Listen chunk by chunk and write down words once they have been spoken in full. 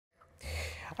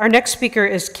Our next speaker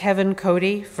is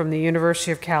Cody from the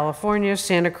University of California,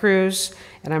 Santa Cruz,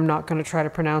 and I'm not going to try to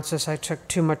pronounce this. I took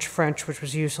too much French, which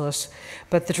was useless.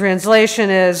 But the translation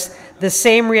is, "The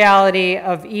same reality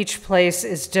of each place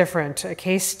is different," a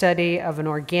case study of an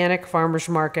organic farmer's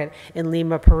market in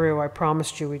Lima, Peru. I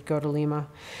promised you we'd go to Lima.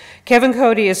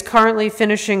 Cody is currently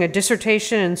finishing a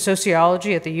dissertation in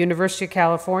sociology at the University of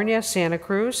California, Santa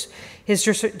Cruz. His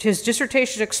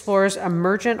dissertation explores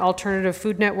emergent alternative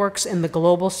food networks in the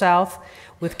global south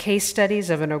with case studies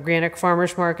of an organic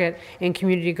farmers market and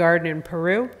community garden in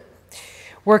Peru.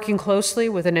 Working closely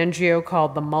with an NGO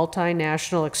called the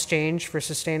Multinational Exchange for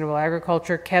Sustainable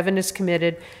Agriculture, Kevin is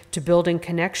committed to building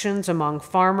connections among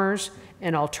farmers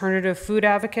and alternative food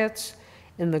advocates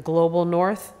in the global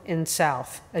north and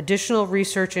south. Additional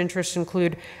research interests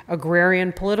include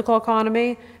agrarian political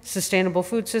economy, sustainable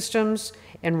food systems,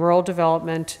 and rural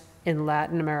development in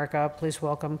Latin America. Please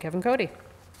welcome Kevin Cody.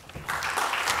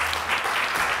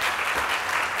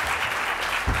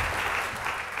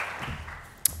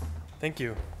 Thank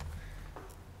you.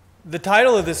 The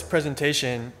title of this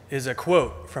presentation is a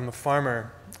quote from a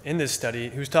farmer in this study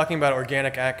who's talking about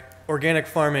organic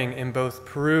farming in both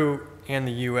Peru and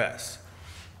the US.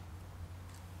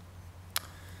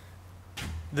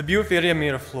 The Bioferia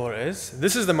Miraflores,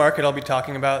 this is the market I'll be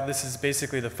talking about. This is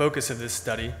basically the focus of this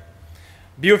study.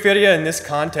 Bioferia in this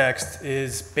context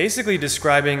is basically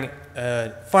describing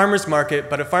a farmer's market,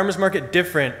 but a farmer's market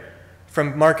different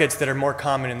from markets that are more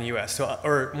common in the US,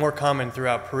 or more common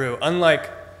throughout Peru. Unlike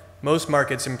most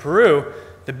markets in Peru,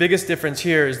 the biggest difference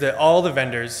here is that all the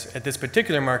vendors at this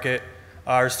particular market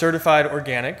are certified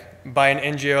organic by an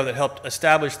NGO that helped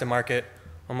establish the market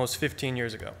almost 15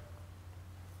 years ago.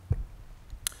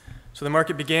 So the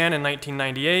market began in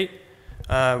 1998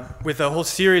 with a whole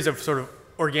series of sort of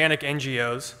organic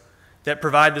NGOs that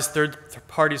provide this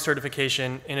third-party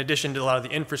certification in addition to a lot of the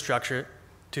infrastructure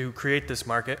to create this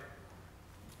market.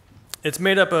 It's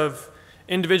made up of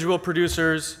individual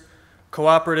producers,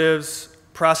 cooperatives,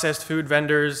 processed food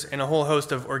vendors, and a whole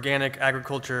host of organic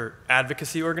agriculture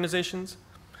advocacy organizations.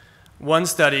 One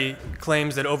study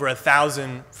claims that over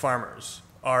 1,000 farmers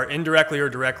are indirectly or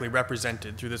directly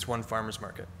represented through this one farmers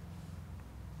market.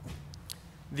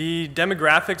 The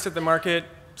demographics of the market,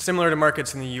 similar to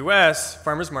markets in the US,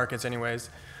 farmers markets anyways,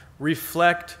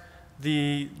 reflect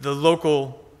the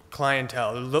local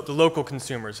clientele, the local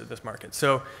consumers at this market.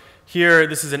 So here,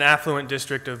 this is an affluent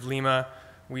district of Lima.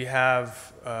 We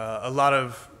have a lot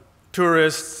of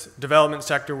tourists, development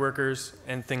sector workers,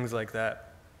 and things like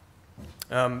that.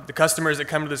 The customers that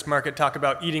come to this market talk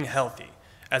about eating healthy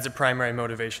as a primary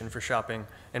motivation for shopping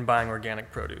and buying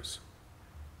organic produce.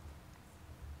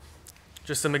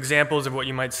 Just some examples of what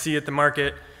you might see at the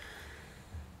market.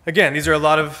 Again, these are a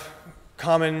lot of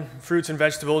common fruits and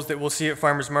vegetables that we'll see at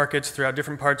farmers markets throughout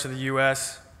different parts of the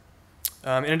US.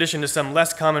 In addition to some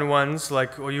less common ones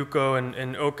like oyuco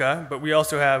and oca, but we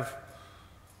also have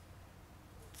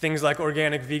things like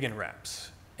organic vegan wraps.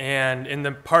 And in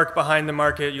the park behind the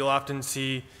market, you'll often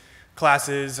see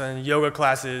classes and yoga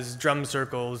classes, drum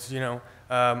circles,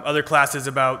 other classes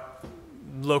about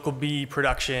local bee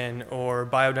production or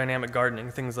biodynamic gardening,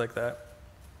 things like that.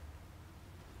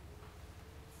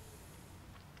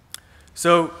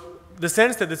 So the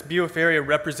sense that this bioferia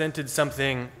represented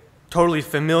something totally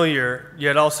familiar,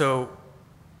 yet also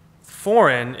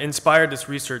foreign, inspired this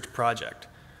research project.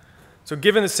 So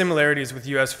given the similarities with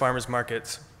US farmers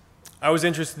markets, I was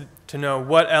interested to know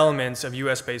what elements of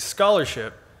US-based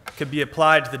scholarship could be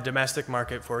applied to the domestic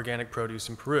market for organic produce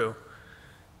in Peru.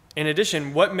 In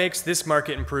addition, what makes this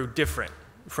market in Peru different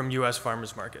from US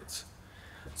farmers markets?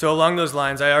 So along those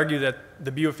lines, I argue that the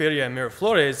Bioferia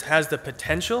Miraflores has the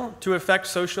potential to affect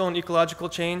social and ecological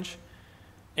change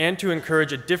and to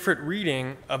encourage a different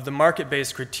reading of the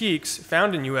market-based critiques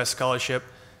found in US scholarship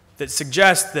that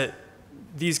suggest that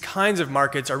these kinds of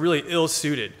markets are really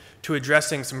ill-suited to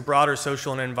addressing some broader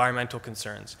social and environmental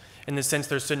concerns. In the sense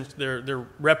they're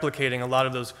replicating a lot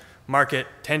of those market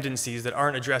tendencies that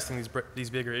aren't addressing these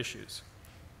bigger issues.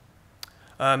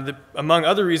 Among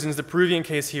other reasons, the Peruvian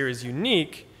case here is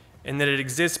unique in that it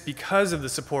exists because of the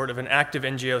support of an active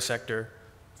NGO sector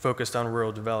focused on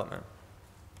rural development.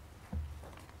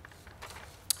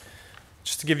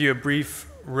 Just to give you a brief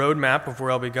roadmap of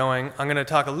where I'll be going, I'm going to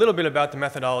talk a little bit about the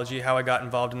methodology, how I got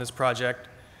involved in this project,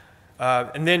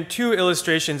 and then two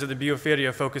illustrations of the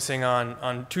Bioferia focusing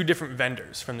on two different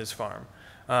vendors from this farm.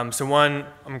 So one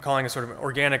I'm calling a sort of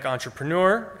organic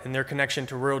entrepreneur and their connection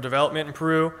to rural development in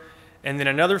Peru, and then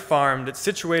another farm that's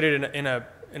situated in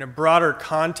a broader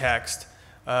context,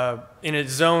 in a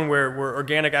zone where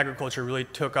organic agriculture really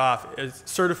took off,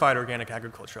 certified organic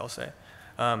agriculture, I'll say.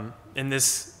 in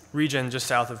this region just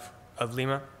south of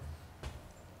Lima.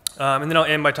 And then I'll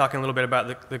end by talking a little bit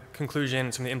about the conclusion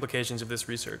and some of the implications of this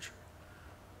research.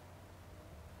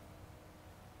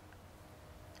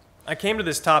 I came to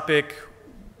this topic,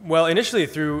 well, initially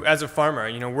as a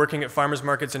farmer, working at farmers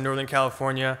markets in Northern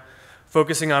California,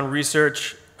 focusing on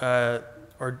research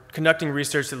or conducting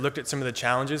research that looked at some of the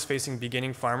challenges facing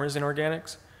beginning farmers in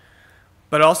organics,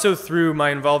 but also through my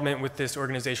involvement with this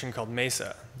organization called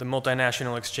MESA, the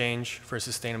Multinational Exchange for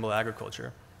Sustainable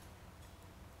Agriculture.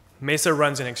 MESA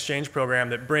runs an exchange program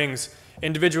that brings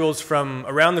individuals from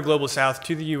around the global south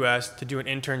to the US to do an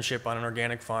internship on an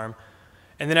organic farm,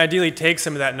 and then ideally take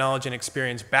some of that knowledge and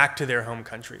experience back to their home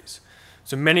countries.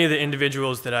 So many of the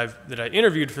individuals that I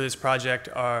interviewed for this project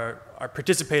are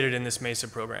participated in this MESA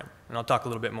program, and I'll talk a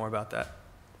little bit more about that.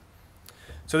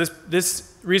 So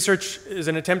this research is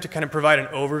an attempt to kind of provide an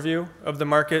overview of the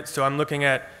market. So I'm looking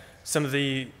at some of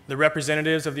the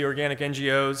representatives of the organic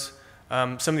NGOs,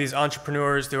 some of these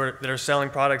entrepreneurs that are selling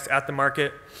products at the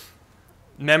market,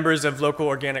 members of local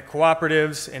organic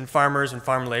cooperatives, and farmers and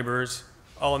farm laborers,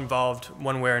 all involved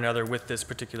one way or another with this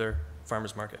particular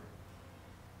farmers market.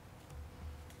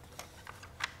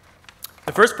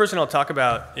 The first person I'll talk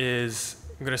about is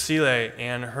Gracile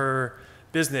and her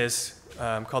business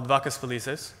called Vacas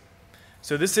Felices.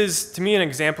 So this is, to me, an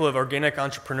example of organic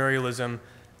entrepreneurialism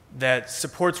that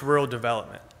supports rural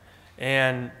development.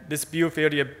 And this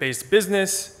bioferia-based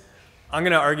business, I'm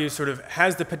going to argue, sort of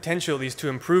has the potential at least to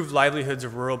improve livelihoods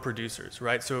of rural producers,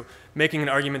 right? So making an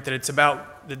argument that it's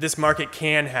about that this market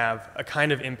can have a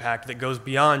kind of impact that goes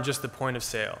beyond just the point of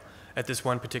sale at this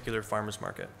one particular farmer's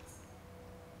market.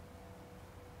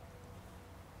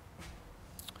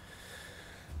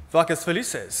 Vacas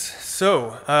Felices.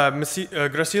 So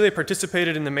Gracile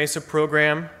participated in the MESA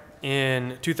program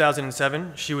in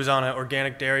 2007. She was on an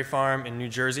organic dairy farm in New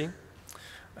Jersey.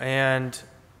 And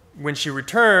when she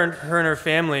returned, her and her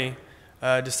family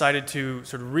decided to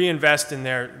sort of reinvest in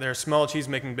their small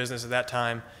cheese-making business at that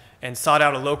time and sought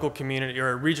out a local community, or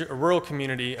a rural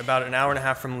community about an hour and a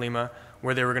half from Lima,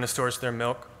 where they were going to source their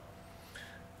milk.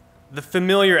 The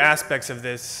familiar aspects of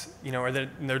this, are that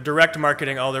they're direct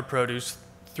marketing all their produce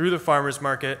through the farmer's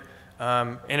market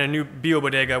in a new bio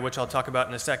bodega, which I'll talk about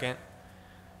in a second.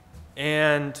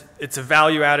 And it's a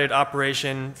value-added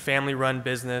operation, family-run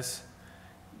business,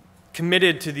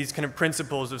 committed to these kind of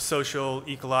principles of social,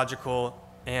 ecological,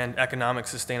 and economic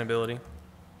sustainability.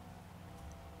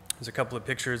 There's a couple of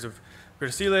pictures of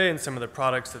Gracile and some of the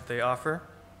products that they offer.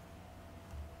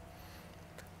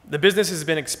 The business has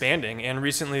been expanding, and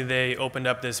recently they opened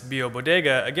up this bio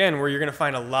bodega, again, where you're going to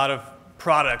find a lot of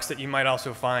products that you might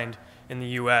also find in the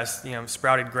US,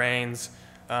 sprouted grains.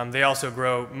 They also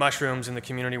grow mushrooms in the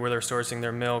community where they're sourcing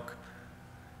their milk.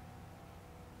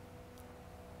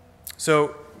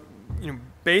 So,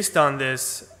 based on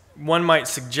this, one might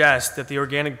suggest that the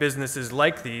organic businesses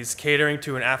like these, catering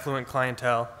to an affluent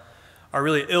clientele, are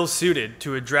really ill-suited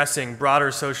to addressing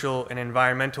broader social and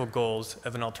environmental goals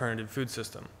of an alternative food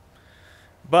system.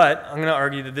 But I'm going to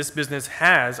argue that this business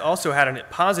has also had a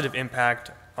positive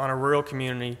impact on a rural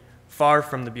community far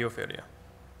from the bioferia.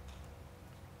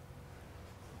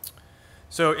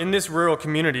 So in this rural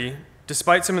community,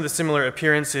 despite some of the similar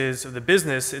appearances of the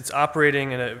business, it's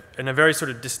operating in a very sort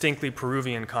of distinctly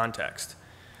Peruvian context.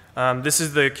 This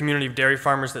is the community of dairy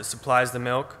farmers that supplies the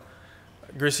milk.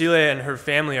 Gracile and her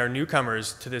family are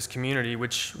newcomers to this community,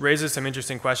 which raises some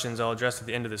interesting questions I'll address at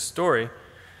the end of this story.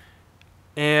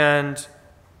 And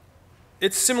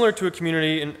it's similar to a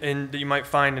community that you might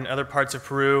find in other parts of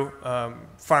Peru,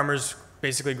 farmers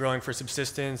basically growing for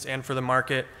subsistence and for the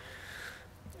market.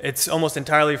 It's almost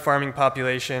entirely farming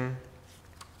population.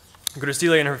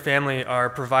 Gracile and her family are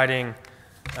providing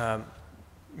an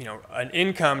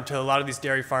income to a lot of these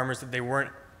dairy farmers that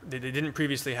they didn't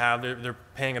previously have. They're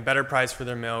paying a better price for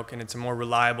their milk, and it's a more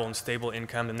reliable and stable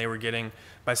income than they were getting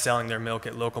by selling their milk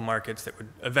at local markets that would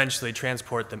eventually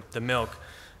transport the milk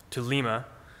to Lima.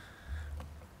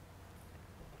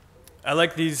 I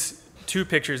like these two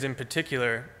pictures in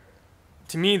particular.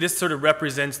 To me, this sort of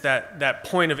represents that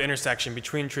point of intersection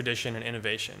between tradition and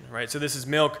innovation, right? So this is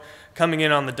milk coming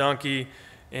in on the donkey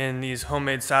in these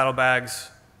homemade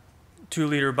saddlebags,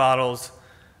 2-liter bottles,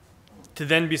 to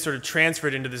then be sort of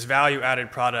transferred into this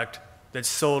value-added product that's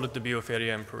sold at the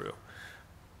bioferia in Peru.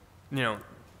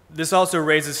 This also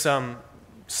raises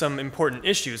some important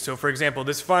issues. So for example,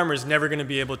 this farmer is never going to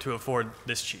be able to afford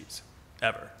this cheese,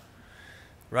 ever,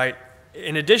 right?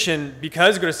 In addition,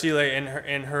 because Gracile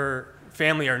and her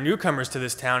family are newcomers to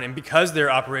this town, and because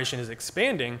their operation is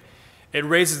expanding, it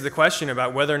raises the question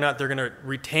about whether or not they're going to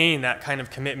retain that kind of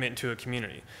commitment to a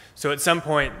community. So at some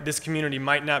point, this community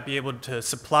might not be able to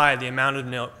supply the amount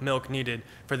of milk needed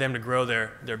for them to grow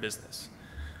their business.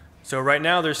 So right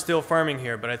now, they're still farming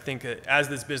here, but I think as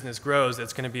this business grows,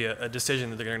 that's going to be a decision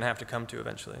that they're going to have to come to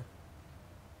eventually.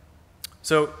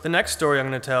 So the next story I'm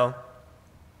going to tell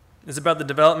is about the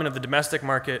development of the domestic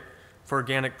market for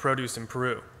organic produce in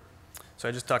Peru. So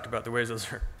I just talked about the ways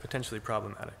those are potentially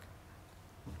problematic.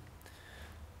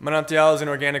 Manantial is an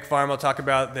organic farm I'll talk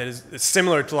about that is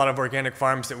similar to a lot of organic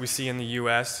farms that we see in the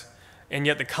US, and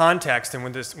yet the context in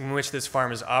which this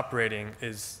farm is operating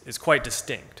is quite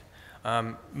distinct.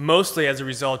 Mostly as a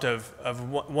result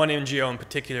of one NGO in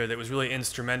particular that was really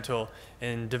instrumental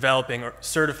in developing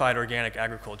certified organic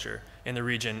agriculture in the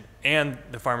region and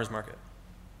the farmers market.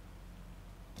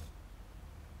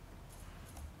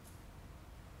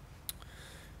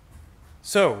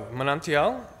 So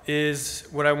Manantial is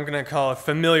what I'm going to call a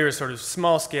familiar sort of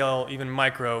small-scale, even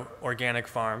micro-organic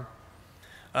farm.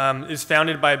 It's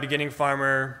founded by a beginning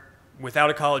farmer without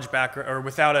a college background or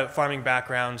without a farming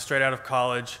background, straight out of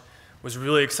college, was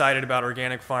really excited about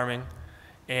organic farming,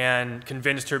 and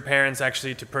convinced her parents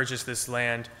actually to purchase this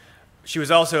land. She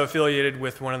was also affiliated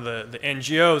with one of the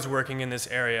NGOs working in this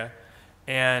area,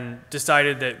 and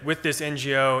decided that with this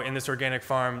NGO and this organic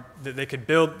farm, that they could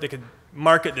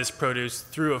market this produce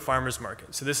through a farmer's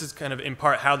market. So this is kind of in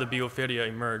part how the Bioferia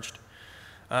emerged.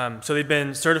 So they've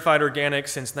been certified organic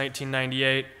since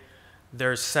 1998.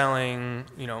 They're selling,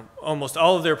 almost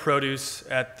all of their produce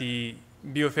at the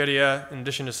Bioferia, in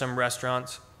addition to some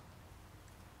restaurants.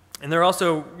 And they're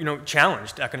also,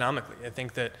 challenged economically. I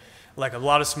think that, like a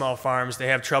lot of small farms, they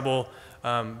have trouble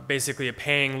basically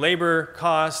paying labor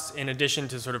costs in addition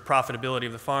to sort of profitability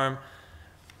of the farm.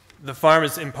 The farm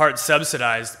is in part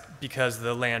subsidized because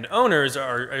the landowners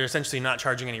are essentially not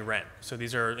charging any rent. So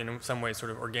these are in some ways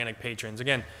sort of organic patrons.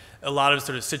 Again, a lot of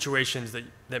sort of situations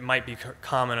that might be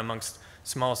common amongst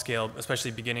small scale, especially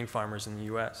beginning farmers in the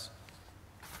US.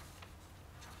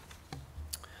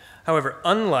 However,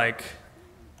 unlike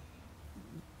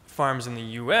farms in the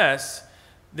US,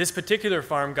 this particular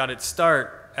farm got its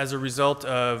start as a result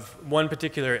of one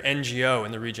particular NGO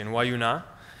in the region, Wayuna.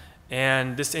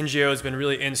 And this NGO has been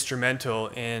really instrumental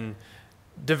in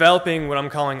developing what I'm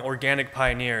calling organic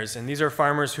pioneers. And these are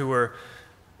farmers who were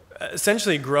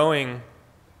essentially growing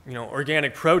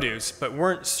organic produce, but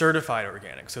weren't certified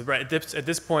organic. So right at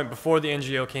this point, before the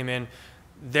NGO came in,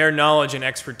 their knowledge and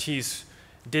expertise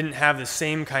didn't have the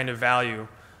same kind of value.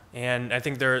 And I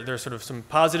think there are sort of some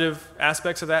positive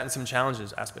aspects of that and some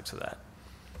challenges aspects of that.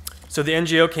 So the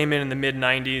NGO came in the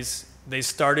mid-90s. They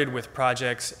started with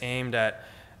projects aimed at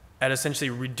essentially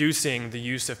reducing the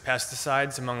use of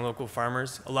pesticides among local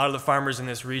farmers. A lot of the farmers in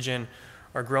this region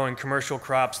are growing commercial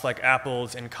crops like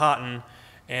apples and cotton,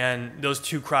 and those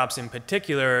two crops in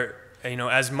particular,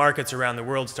 as markets around the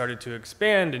world started to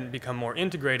expand and become more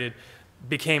integrated,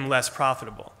 became less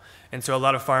profitable. And so a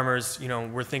lot of farmers,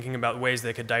 were thinking about ways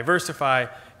they could diversify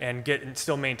and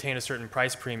still maintain a certain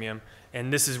price premium.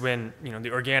 And this is when,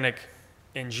 the organic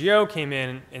NGO came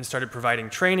in and started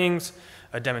providing trainings,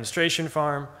 a demonstration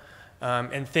farm,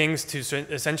 and things to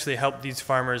essentially help these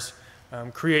farmers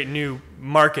create new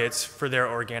markets for their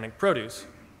organic produce.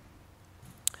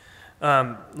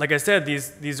 Like I said,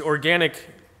 these organic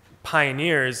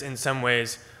pioneers, in some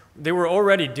ways, they were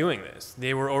already doing this.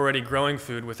 They were already growing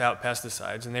food without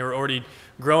pesticides, and they were already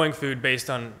growing food based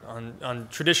on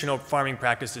traditional farming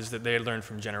practices that they had learned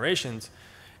from generations.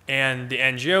 And the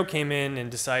NGO came in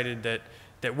and decided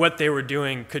that what they were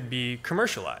doing could be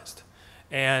commercialized.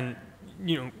 And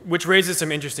which raises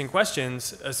some interesting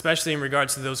questions, especially in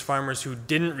regards to those farmers who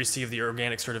didn't receive the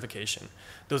organic certification,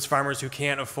 those farmers who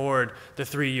can't afford the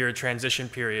 3-year transition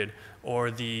period or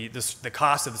the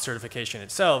cost of the certification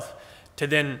itself, to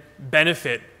then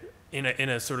benefit in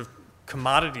a sort of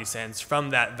commodity sense from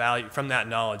that value, from that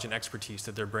knowledge and expertise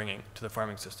that they're bringing to the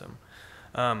farming system.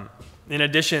 In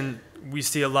addition, we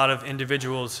see a lot of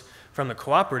individuals from the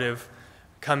cooperative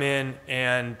come in,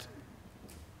 and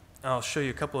I'll show you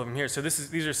a couple of them here. So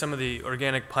these are some of the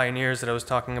organic pioneers that I was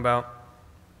talking about.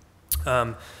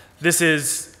 This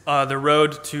is the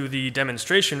road to the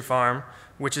demonstration farm,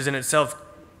 which is in itself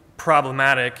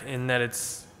problematic in that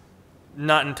it's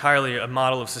not entirely a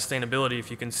model of sustainability, if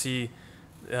you can see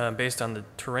based on the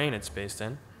terrain it's based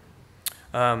in.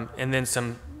 And then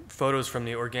some photos from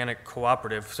the organic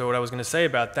cooperative. So what I was going to say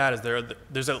about that is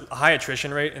there's a high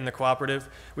attrition rate in the cooperative.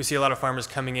 We see a lot of farmers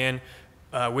coming in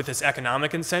with this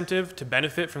economic incentive to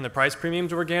benefit from the price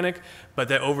premiums of organic, but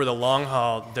that over the long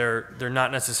haul, they're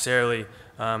not necessarily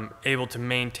able to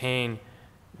maintain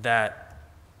that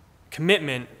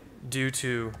commitment due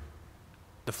to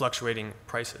the fluctuating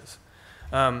prices.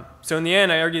 So in the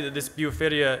end, I argue that this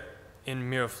biophilia in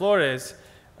Miraflores,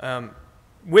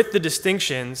 with the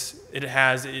distinctions it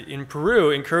has in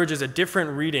Peru, encourages a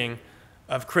different reading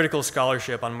of critical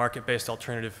scholarship on market-based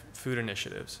alternative food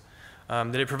initiatives.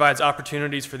 That it provides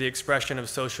opportunities for the expression of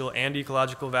social and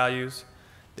ecological values,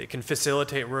 that it can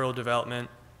facilitate rural development,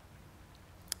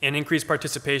 and increase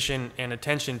participation and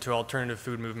attention to alternative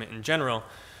food movement in general,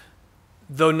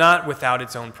 though not without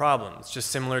its own problems,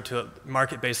 just similar to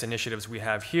market-based initiatives we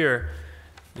have here.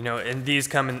 And these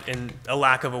come in a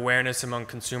lack of awareness among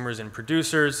consumers and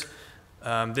producers.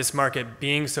 This market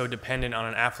being so dependent on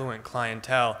an affluent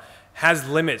clientele has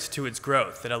limits to its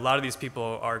growth that a lot of these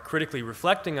people are critically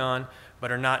reflecting on,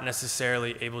 but are not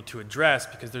necessarily able to address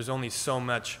because there's only so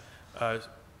much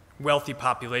wealthy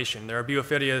population. There are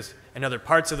biophilias in other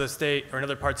parts of the state, or in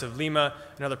other parts of Lima,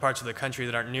 and other parts of the country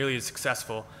that aren't nearly as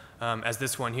successful as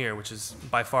this one here, which is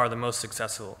by far the most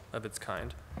successful of its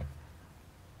kind.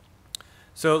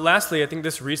 So lastly, I think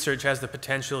this research has the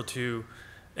potential to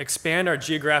expand our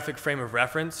geographic frame of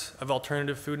reference of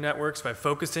alternative food networks by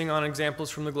focusing on examples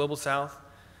from the Global South,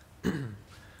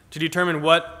 to determine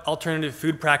what alternative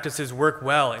food practices work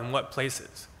well in what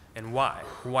places, and why,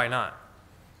 or why not.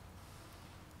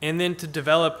 And then to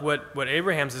develop what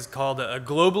Abrahams has called a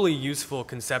globally useful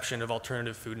conception of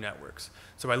alternative food networks.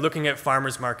 So by looking at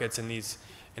farmers markets in these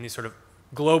sort of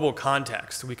global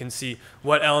contexts, we can see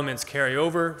what elements carry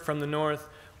over from the north,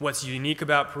 what's unique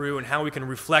about Peru, and how we can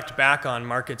reflect back on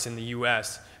markets in the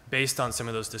US based on some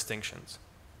of those distinctions.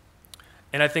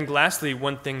 And I think lastly,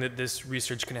 one thing that this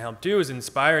research can help do is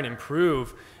inspire and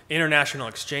improve international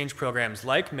exchange programs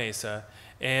like MESA,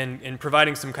 and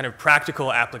providing some kind of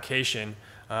practical application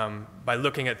by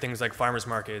looking at things like farmers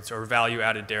markets or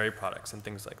value-added dairy products and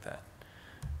things like that.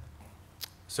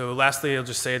 So lastly, I'll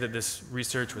just say that this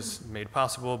research was made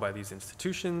possible by these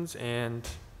institutions, and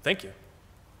thank you.